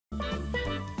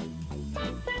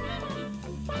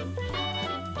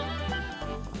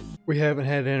We haven't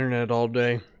had internet all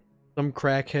day. Some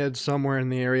crackhead somewhere in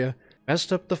the area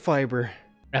messed up the fiber.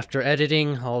 After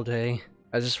editing all day,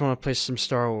 I just want to play some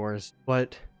Star Wars,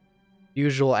 but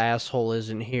usual asshole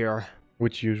isn't here.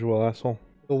 Which usual asshole?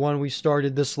 The one we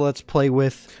started this Let's Play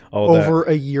with Oh, over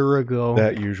a year ago.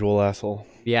 That usual asshole.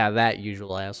 Yeah, that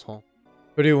usual asshole.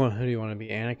 Who do you want to be,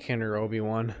 Anakin or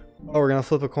Obi-Wan? Oh, we're gonna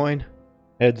flip a coin?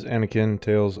 Heads Anakin,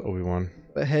 tails Obi-Wan.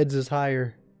 But heads is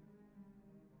higher.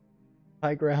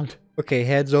 High ground. Okay,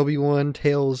 heads Obi-Wan,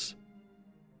 tails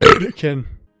Anakin.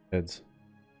 Heads.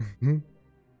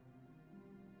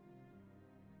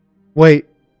 Wait,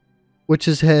 which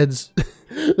is heads?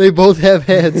 They both have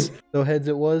heads. So heads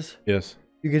it was? Yes.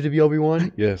 You get to be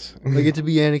Obi-Wan? Yes. I get to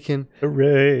be Anakin.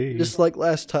 Hooray. Just like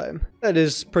last time. That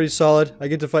is pretty solid. I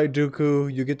get to fight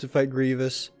Dooku. You get to fight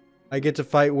Grievous. I get to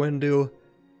fight Windu.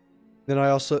 Then I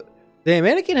also... Damn,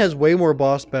 Anakin has way more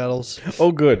boss battles.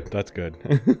 Oh, good. That's good.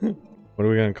 What are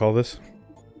we going to call this?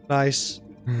 Nice.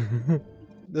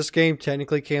 This game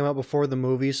technically came out before the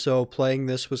movie, so playing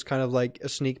this was kind of like a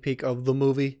sneak peek of the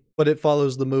movie. But it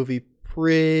follows the movie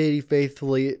pretty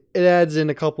faithfully. It adds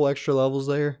in a couple extra levels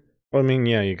there. Well, I mean,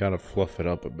 yeah, you got to fluff it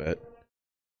up a bit.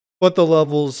 But the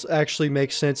levels actually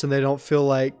make sense and they don't feel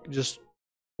like just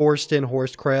forced in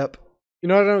horse crap. You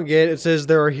know what I don't get? It says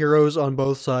there are heroes on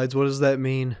both sides. What does that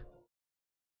mean?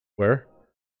 Where?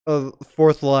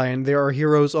 Fourth line. There are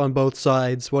heroes on both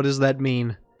sides. What does that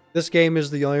mean? This game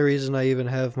is the only reason I even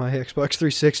have my Xbox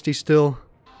 360 still.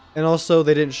 And also,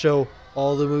 they didn't show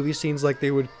all the movie scenes, like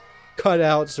they would cut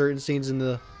out certain scenes in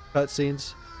the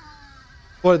cutscenes.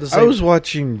 But at the same I was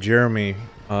watching Jeremy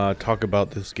talk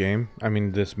about this game. I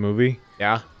mean, this movie.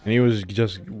 Yeah. And he was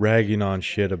just ragging on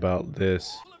shit about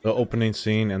this. The opening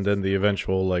scene and then the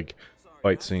eventual, like,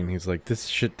 fight scene. He's like, this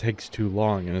shit takes too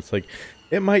long. And it's like,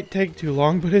 it might take too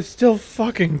long, but it's still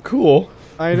fucking cool.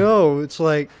 I know. It's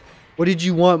like, what did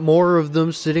you want? More of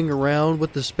them sitting around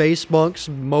with the space monks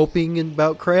moping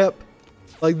about crap?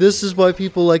 Like, this is why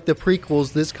people like the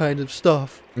prequels, this kind of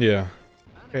stuff. Yeah.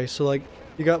 Okay, so like,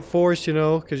 you got Force, you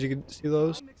know, because you can see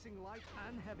those.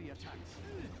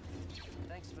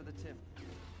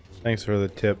 Thanks for the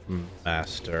tip,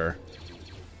 master.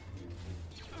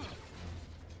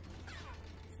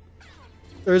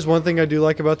 There's one thing I do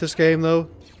like about this game, though,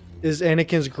 is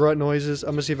Anakin's grunt noises.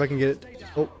 I'm gonna see if I can get it.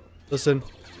 Oh, listen.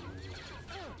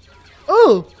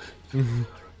 Oh!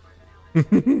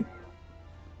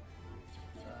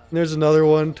 There's another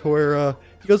one to where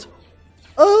he goes,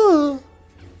 oh!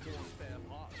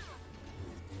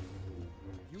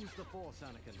 Use the Force,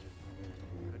 Anakin.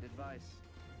 Good advice.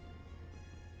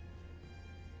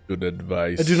 Good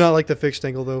advice. I do not like the fixed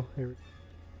angle, though. Here.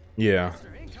 Yeah.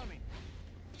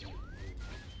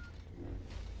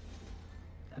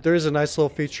 There is a nice little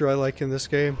feature I like in this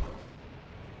game.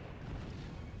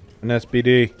 An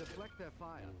SBD.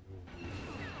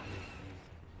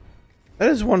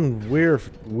 That is one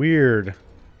weird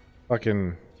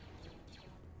fucking...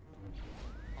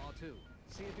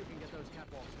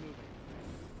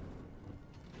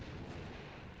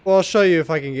 Well, I'll show you if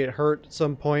I can get hurt at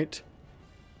some point.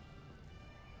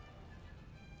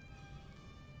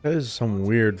 That is some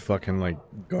weird fucking, like,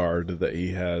 guard that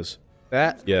he has.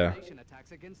 That? Yeah.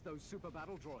 Against those super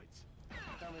battle droids.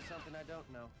 Tell me something I don't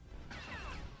know.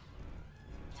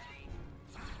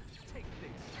 Take this.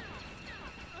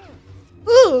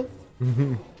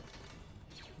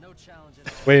 No challenges.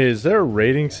 Wait, is there a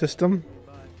rating system?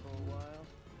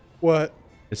 What?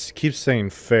 It keeps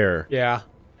saying fair. Yeah.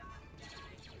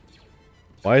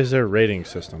 Why is there a rating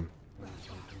system?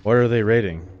 What are they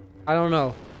rating? I don't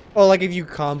know. Oh, like if you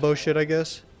combo shit, I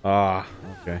guess. Ah,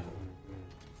 okay.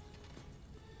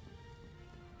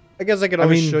 I guess I could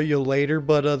always show you later,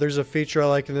 but there's a feature I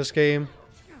like in this game.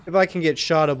 If I can get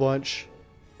shot a bunch,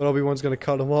 but Obi-Wan's gonna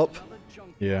cut him up.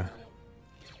 Yeah.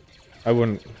 I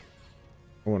wouldn't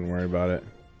worry about it.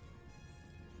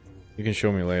 You can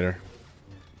show me later.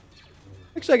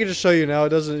 Actually, I can just show you now. It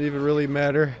doesn't even really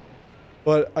matter.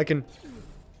 But I can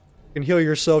heal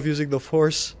yourself using the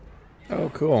Force. Oh,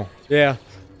 cool. Yeah.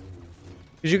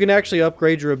 Because you can actually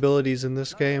upgrade your abilities in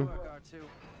this game.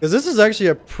 Because this is actually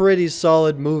a pretty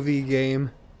solid movie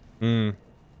game.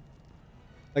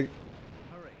 Like,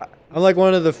 I'm like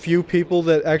one of the few people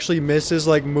that actually misses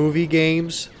like movie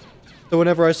games. So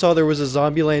whenever I saw there was a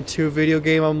Zombieland 2 video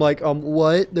game, I'm like,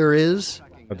 what? There is?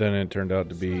 But then it turned out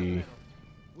to be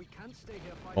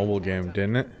a mobile game,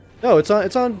 didn't it? No, it's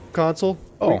on console.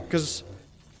 Oh. Because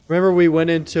remember we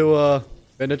went into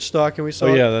vintage stock and we saw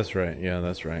Oh it? yeah, that's right. Yeah,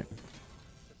 that's right.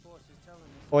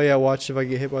 Oh yeah, watch if I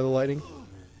get hit by the lightning.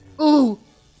 Ooh!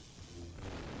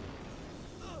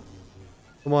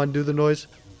 Come on, do the noise.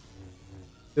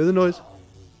 Do the noise.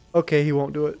 Okay, he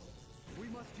won't do it. We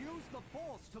must use the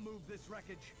force to move this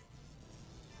wreckage.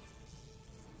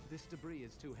 This debris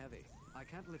is too heavy. I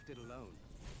can't lift it alone.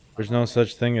 There's no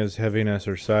such thing as heaviness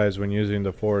or size when using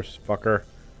the force, fucker.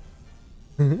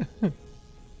 I'm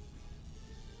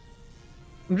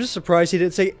just surprised he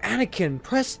didn't say, Anakin,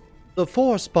 press the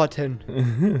force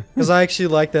button. Because I actually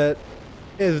like that.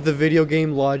 The video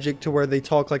game logic to where they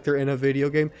talk like they're in a video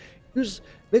game.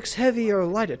 Mix heavy or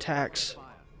light attacks.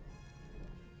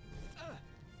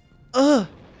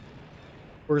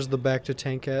 Where's the back to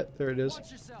tank at? There it is.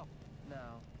 Watch yourself.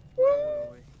 Now, where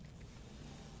were we?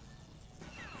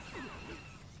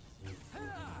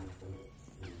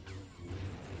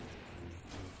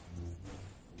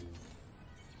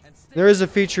 There is a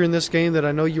feature in this game that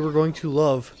I know you were going to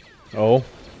love. Oh?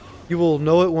 You will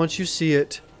know it once you see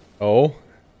it. Oh? We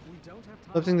don't have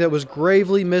time. Something that was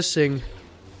gravely missing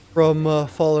from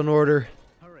Fallen Order.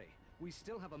 Hurry. We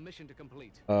still have a mission to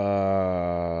complete.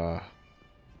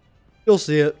 You'll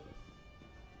see it.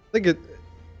 I think it.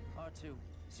 R2,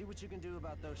 see what you can do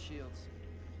about those shields.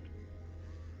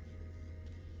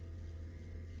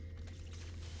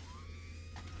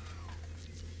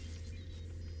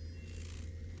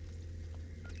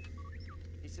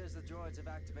 He says the droids have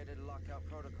activated a lockout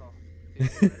protocol.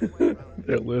 Is there any way around it?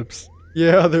 Their lips.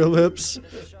 Yeah, their lips.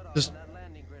 There's a shut-off Just- on that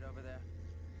landing grid over there.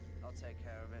 I'll take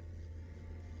care of it.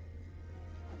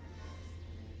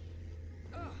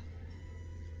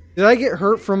 Did I get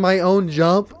hurt from my own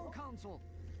jump? Control console.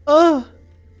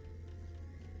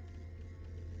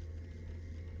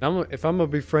 If I'm gonna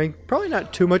be frank, probably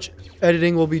not too much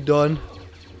editing will be done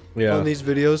Yeah. on these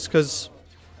videos, because...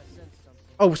 I sensed something.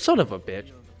 Oh, son of a bitch.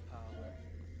 Shield of power.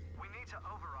 We need to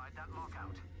override that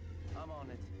lockout. I'm on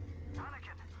it.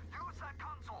 Anakin, use that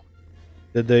console.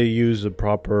 Did they use the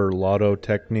proper lotto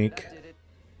technique? That did it.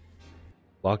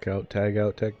 Lockout,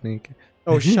 tagout technique?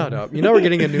 Oh, shut up. You know we're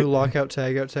getting a new lockout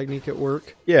tagout technique at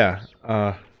work. Yeah.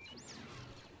 I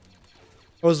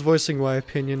was voicing my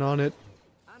opinion on it,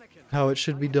 Anakin, how it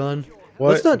should be done. What?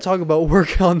 Let's not talk about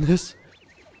work on this.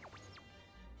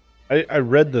 I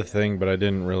read the thing, but I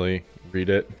didn't really read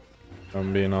it, if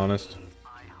I'm being honest.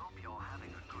 I hope you're having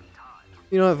a good time.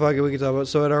 You know what, fuck it, we can talk about it.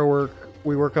 So at our work,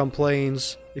 we work on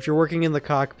planes. If you're working in the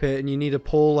cockpit and you need to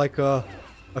pull like a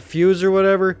fuse or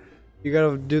whatever, you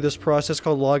gotta do this process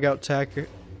called lockout tagout.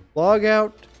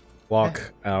 Lockout.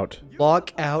 Lockout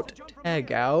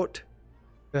tagout.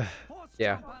 Force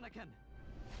Yeah. jump, Anakin.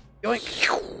 Yoink.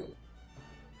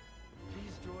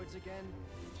 These droids again.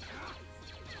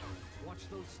 Watch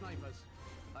those snipers.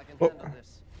 I can Oh. handle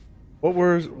this.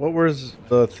 What was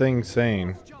the thing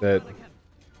saying Jump, that? Anakin.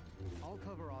 I'll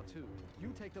cover R2.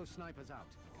 You take those snipers out.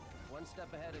 One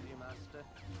step ahead of you, Master.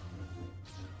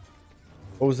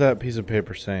 What was that piece of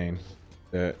paper saying?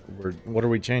 That what are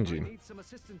we I changing? need some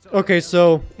assistance over Okay, here.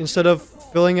 so instead of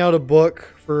filling out a book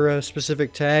for a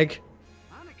specific tag,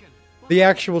 Anakin, the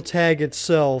actual tag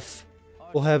itself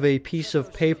will have a piece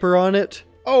of paper on it.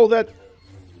 Oh,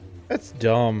 that's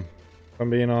dumb. If I'm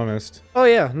being honest. Oh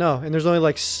yeah, no, and there's only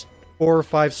like 4 or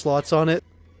 5 slots on it.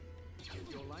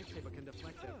 your lightsaber can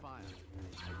deflect their fire.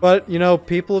 But, you know,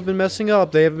 people have been messing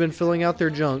up. They have been filling out their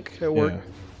junk at work. Yeah,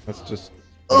 that's just.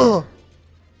 Ugh!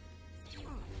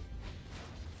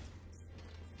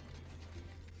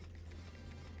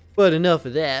 But enough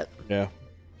of that. Yeah.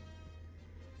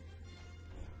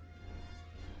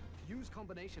 Use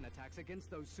combination attacks against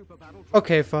those super battle droids.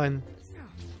 Okay, fine.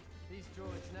 These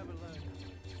droids never learn.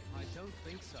 I don't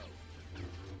think so.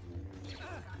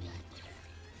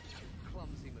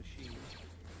 Clumsy machine.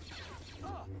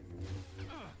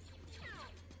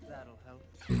 That'll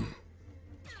help.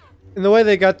 And the way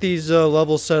they got these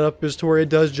levels set up is to where it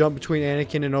does jump between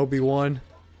Anakin and Obi-Wan.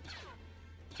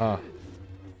 Huh.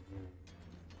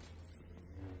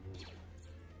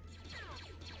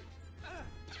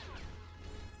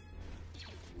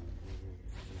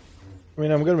 I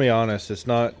mean, I'm gonna be honest. It's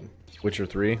not Witcher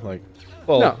 3. Like,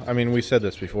 well, No. I mean, we said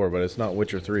this before, but it's not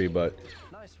Witcher 3. But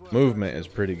Nice work. movement is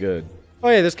pretty good. Oh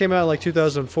yeah, this came out in like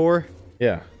 2004.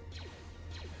 Yeah.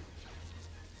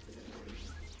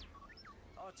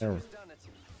 R2 There. has done it.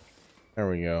 There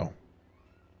we go.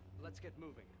 Let's get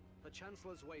moving. The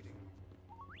Chancellor's waiting.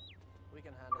 We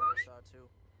can handle this, R2.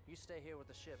 You stay here with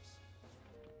the ships.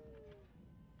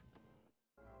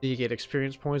 You get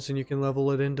experience points and you can level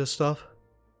it into stuff.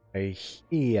 I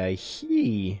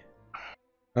see.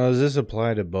 Now, does this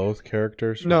apply to both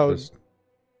characters? or No. just-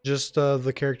 Just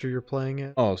the character you're playing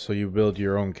at. Oh, so you build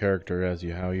your own character as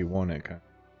how you want it, kind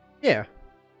Yeah.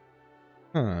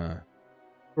 of. Huh.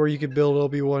 Or you could build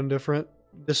Obi-Wan different.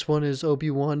 This one is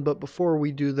Obi-Wan, but before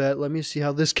we do that, let me see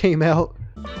how this came out.